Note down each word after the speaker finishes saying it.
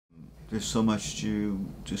there's so much to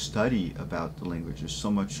study about the language. There's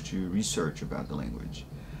so much to research about the language,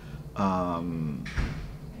 and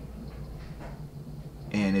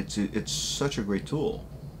it's such a great tool.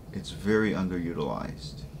 It's very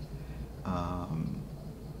underutilized.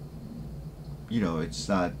 You know, it's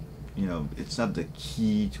not, you know, it's not the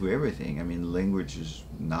key to everything. I mean, language is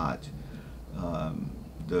not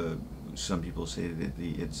the. Some people say that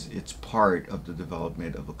it's part of the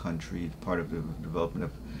development of a country, part of the development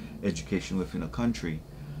of education within a country,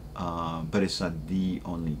 but it's not the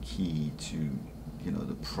only key to, you know,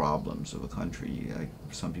 the problems of a country. Like,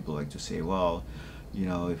 some people like to say, well, you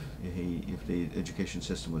know, if the education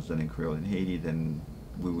system was done in Creole in Haiti, then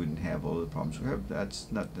we wouldn't have all the problems we have.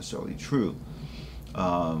 That's not necessarily true.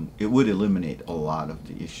 It would eliminate a lot of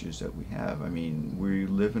the issues that we have. I mean, we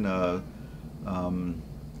live in a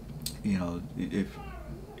you know,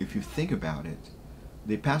 if you think about it,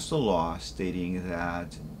 they passed a law stating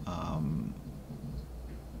that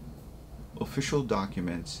official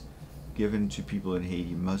documents given to people in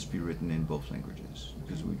Haiti must be written in both languages,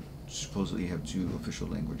 because we supposedly have two official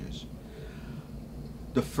languages.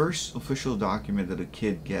 The first official document that a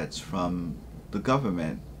kid gets from the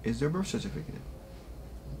government is their birth certificate.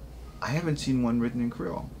 I haven't seen one written in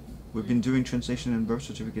Creole. We've been doing translation and birth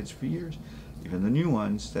certificates for years. Even the new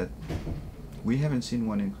ones, that we haven't seen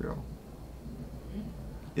one in Creole.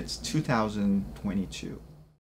 It's 2022.